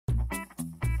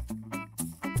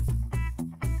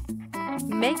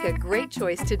Make a great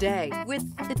choice today with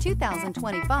the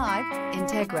 2025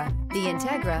 Integra. The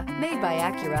Integra, made by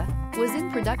Acura, was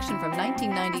in production from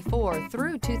 1994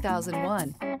 through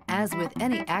 2001. As with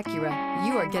any Acura,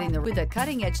 you are getting with the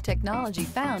cutting-edge technology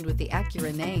found with the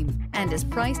Acura name and is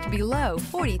priced below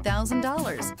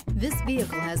 $40,000. This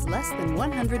vehicle has less than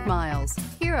 100 miles.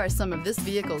 Here are some of this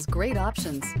vehicle's great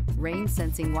options: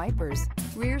 rain-sensing wipers,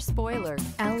 rear spoiler,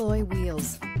 alloy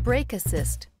wheels, brake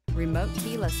assist, remote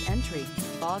keyless entry,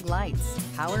 fog lights,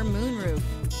 power moonroof,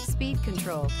 speed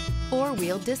control,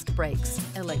 four-wheel disc brakes,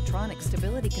 electronic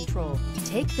stability control.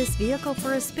 Take this vehicle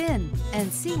for a spin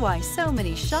and see why so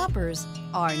many shoppers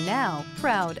are now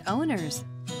proud owners.